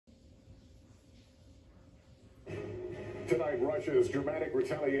Tonight, Russia's dramatic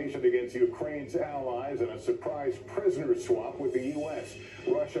retaliation against Ukraine's allies and a surprise prisoner swap with the U.S.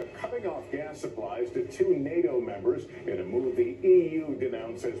 Russia cutting off gas supplies to 2 NATO members in a move the EU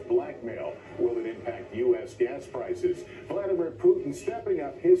denounced as blackmail. Will it impact U.S. gas prices? Vladimir Putin stepping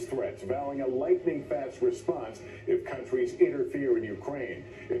up his threats, vowing a lightning-fast response if countries interfere in Ukraine.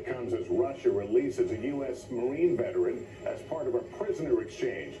 It comes as Russia releases a U.S. Marine veteran as part of a prisoner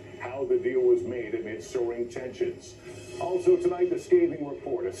exchange. How the deal was made amid soaring tensions. Also tonight, the scathing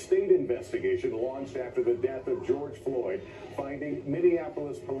report, a state investigation launched after the death of George Floyd, finding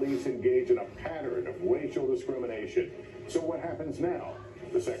Minneapolis police engage in a pattern of racial discrimination. So what happens now?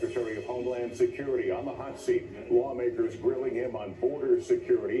 The Secretary of Homeland Security on the hot seat, lawmakers grilling him on border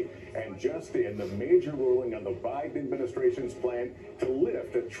security, and just in, the major ruling on the Biden administration's plan to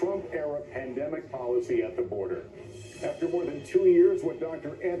lift a Trump-era pandemic policy at the border. After more than 2 years, what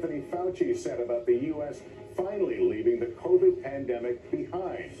Dr. Anthony Fauci said about the U.S. finally leaving the COVID pandemic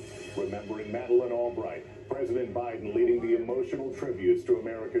behind. Remembering Madeleine Albright, President Biden leading the emotional tributes to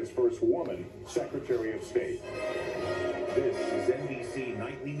America's first woman Secretary of State. This is NBC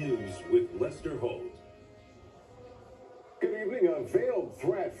Nightly News with Lester Holt. Good evening. A veiled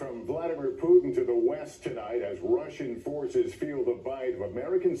threat from Vladimir Putin to the West tonight as Russian forces feel the bite of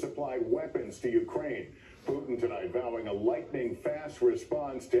American-supplied weapons to Ukraine. Putin tonight vowing a lightning-fast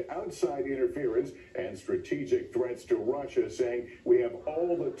response to outside interference and strategic threats to Russia, saying we have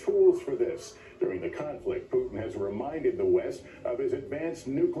all the tools for this. During the conflict, Putin has reminded the West of his advanced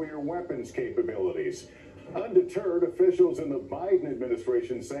nuclear weapons capabilities. Undeterred, officials in the Biden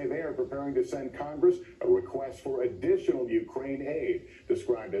administration say they are preparing to send Congress a request for additional Ukraine aid,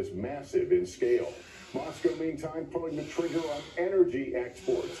 described as massive in scale. Moscow, meantime, pulling the trigger on energy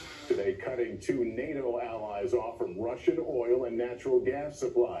exports, today cutting 2 NATO allies off from Russian oil and natural gas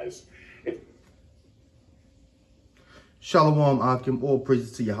supplies. Shalom, Akim, all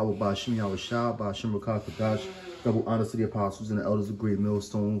praises to Yahweh Ba'ashim Yahushua, Ba'ashim Rakah Kadash, double honors to the apostles and the elders of great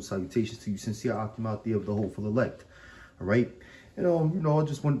millstone, salutations to you sincere Akim out there of the hopeful elect. All right, and I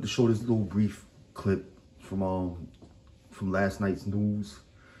just wanted to show this little brief clip from last night's news.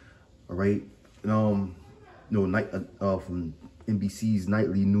 All right, from NBC's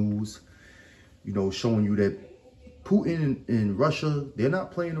nightly news, showing you that Putin and Russia, they're not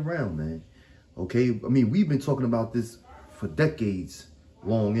playing around, man. Okay, I mean, we've been talking about this for decades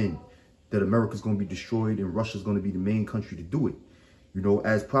long in, that America's going to be destroyed and Russia's going to be the main country to do it,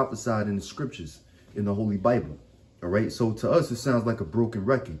 as prophesied in the scriptures, in the Holy Bible. All right, so to us, it sounds like a broken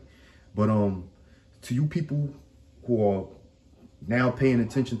record. But to you people who are now paying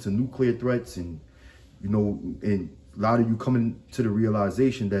attention to nuclear threats and, and a lot of you coming to the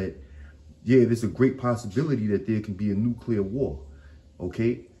realization that, yeah, there's a great possibility that there can be a nuclear war,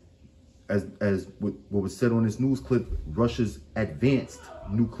 okay? As what was said on this news clip, Russia's advanced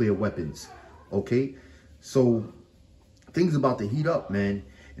nuclear weapons, okay? So things about to heat up, man.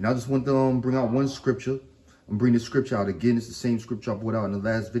 And I just want to bring out one scripture. I'm bringing this scripture out again. It's the same scripture I brought out in the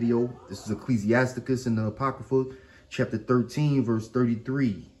last video. This is Ecclesiasticus in the Apocrypha, chapter 13, verse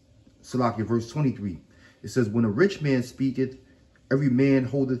 33. Salakia, verse 23. It says, when a rich man speaketh, every man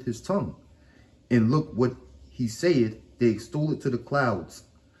holdeth his tongue. And look what he saith, they extol it to the clouds.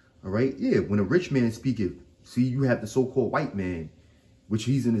 All right, yeah, when a rich man speaketh, see, you have the so-called white man, which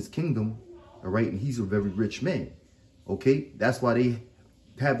he's in his kingdom, all right, and he's a very rich man, okay? That's why they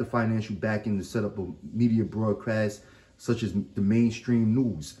have the financial backing to set up a media broadcast such as the mainstream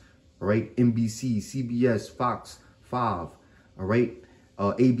news, all right? NBC, CBS, Fox 5, all right?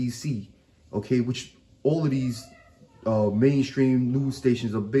 ABC, okay? Which all of these mainstream news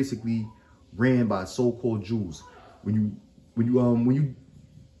stations are basically ran by so-called Jews. When you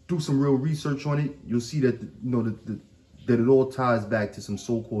do some real research on it, you'll see that that it all ties back to some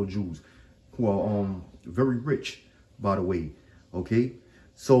so-called Jews who are very rich, by the way. Okay,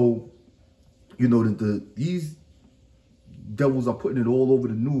 so these devils are putting it all over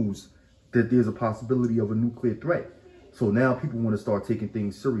the news that there's a possibility of a nuclear threat. So now people want to start taking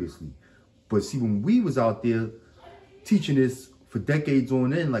things seriously. But see, when we was out there teaching this for decades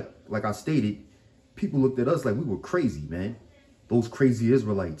on end, like I stated, people looked at us like we were crazy, man. Those crazy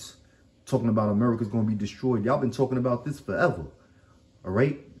Israelites talking about America's going to be destroyed. Y'all been talking about this forever. All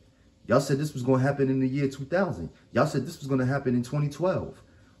right. Y'all said this was going to happen in the year 2000. Y'all said this was going to happen in 2012.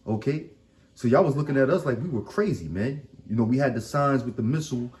 Okay. So y'all was looking at us like we were crazy, man. We had the signs with the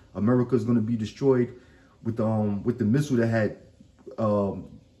missile. America's going to be destroyed with the missile that had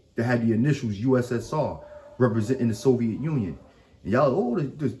the initials USSR representing the Soviet Union. And y'all,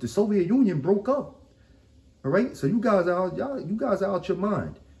 the Soviet Union broke up. All right, so you guys are out your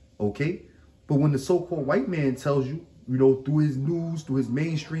mind, okay? But when the so-called white man tells you you know, through his news, through his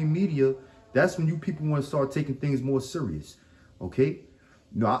mainstream media, that's when you people want to start taking things more serious, okay?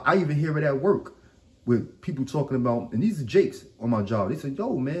 You know, I even hear it at work with people talking about, and these are Jakes on my job. They said,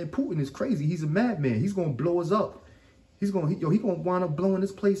 yo, man, Putin is crazy. He's a madman. He's going to blow us up. He's going to wind up blowing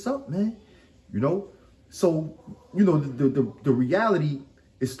this place up, man. You know? So, you know, the reality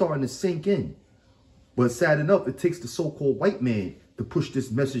is starting to sink in. But sad enough, it takes the so-called white man to push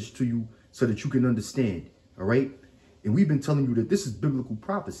this message to you so that you can understand, all right? And we've been telling you that this is biblical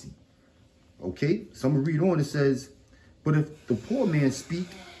prophecy, okay? So I'm going to read on. It says, but if the poor man speak,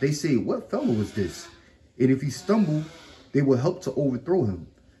 they say, what fellow is this? And if he stumble, they will help to overthrow him.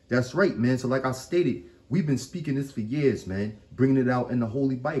 That's right, man. So like I stated, we've been speaking this for years, man, bringing it out in the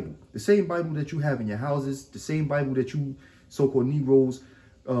Holy Bible. The same Bible that you have in your houses, the same Bible that you so-called Negroes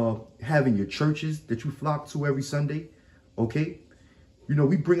have in your churches that you flock to every Sunday, okay? You know,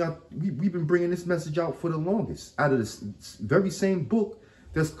 we've been bringing this message out for the longest, out of this very same book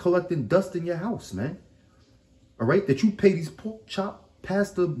that's collecting dust in your house, man. All right, that you pay these pork chop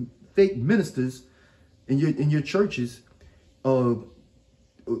pastor fake ministers in your churches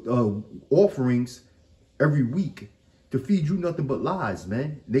offerings every week to feed you nothing but lies,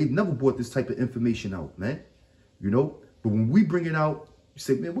 man. They've never brought this type of information out, man. You know, but when we bring it out, you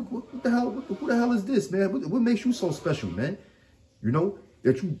say, man, what the hell? Who the hell is this, man? What makes you so special, man? You know,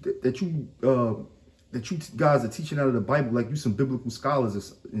 that you guys are teaching out of the Bible like you some biblical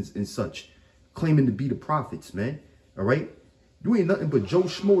scholars and such, claiming to be the prophets, man. All right, you ain't nothing but Joe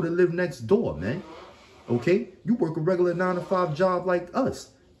Schmo that live next door, man. Okay, you work a regular 9-to-5 job like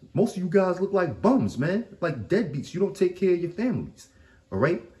us. Most of you guys look like bums, man, like deadbeats. You don't take care of your families. All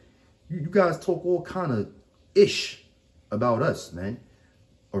right, you guys talk all kind of ish about us, man.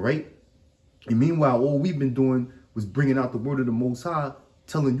 All right. And meanwhile, all we've been doing was bringing out the word of the Most High,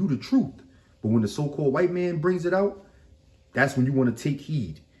 telling you the truth. But when the so-called white man brings it out, that's when you want to take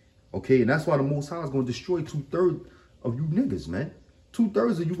heed. Okay. And that's why the Most High is going to destroy 2/3 of you niggas, man.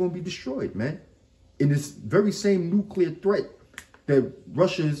 2/3 of you going to be destroyed, man. In this very same nuclear threat that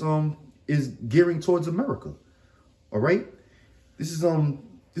Russia is gearing towards America. All right. This is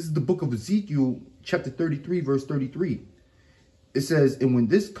the book of Ezekiel, chapter 33, verse 33. It says, and when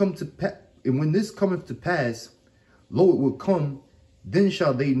this cometh to pass, lo, it will come, then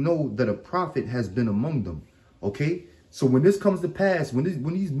shall they know that a prophet has been among them. Okay, so when this comes to pass, when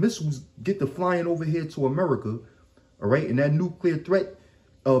these missiles get to flying over here to America, all right, and that nuclear threat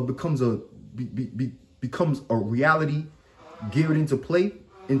becomes a reality, geared into play,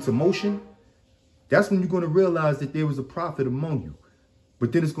 into motion, that's when you're going to realize that there was a prophet among you.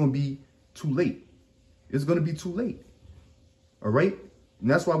 But then it's going to be too late. It's going to be too late. All right. And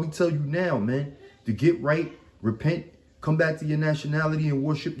that's why we tell you now, man, to get right, repent, come back to your nationality and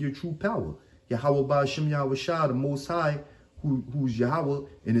worship your true power. Yahweh Ba'ashem Yahweh Shah, the Most High, who's Yahweh,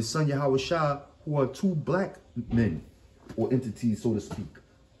 and his son Yahweh Shah, who are two black men or entities, so to speak.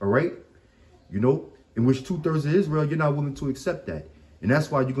 All right. You know, in which 2/3 of Israel, you're not willing to accept that. And that's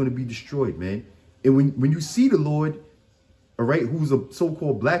why you're going to be destroyed, man. And when you see the Lord, all right, who's a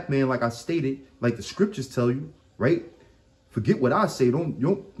so-called black man, like I stated, like the scriptures tell you, right? Forget what I say. You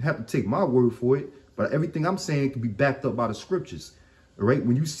don't have to take my word for it. But everything I'm saying can be backed up by the scriptures. All right.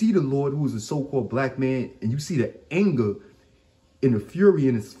 When you see the Lord, who is a so-called black man, and you see the anger and the fury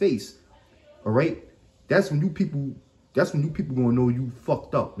in his face, all right, that's when you people gonna know you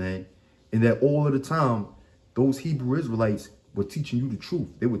fucked up, man. And that all of the time, those Hebrew Israelites were teaching you the truth.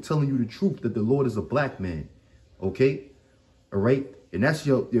 They were telling you the truth that the Lord is a black man. Okay. All right. And that's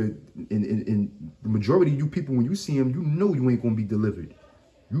in the majority of you people, when you see him, you know you ain't going to be delivered.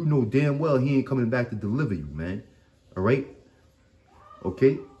 You know damn well he ain't coming back to deliver you, man. All right?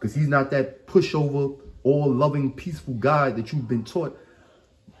 Okay? Because he's not that pushover, all-loving, peaceful God that you've been taught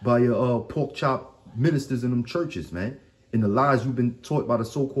by your pork chop ministers in them churches, man. And the lies you've been taught by the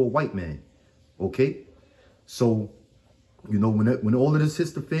so-called white man. Okay? So, you know, when all of this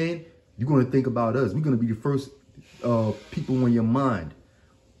hits the fan, you're going to think about us. We're going to be the first people on your mind,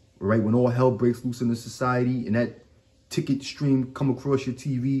 right? When all hell breaks loose in the society and that ticket stream come across your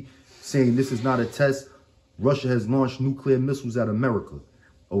TV saying this is not a test, Russia has launched nuclear missiles at America,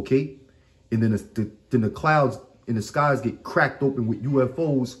 okay? And then the clouds in the skies get cracked open with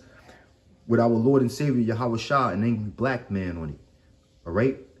UFOs with our Lord and Savior Yahweh Shah, an angry black man on it, all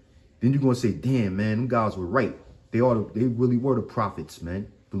right? Then you're gonna say, damn, man, them guys were right. They really were the prophets,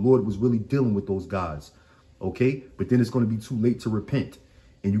 man. The Lord was really dealing with those guys. Okay, but then it's going to be too late to repent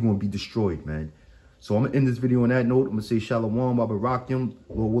and you're going to be destroyed, man. So I'm going to end this video on that note. I'm going to say Shalom, Baba Rakim.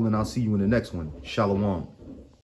 Lord willing, I'll see you in the next one. Shalom.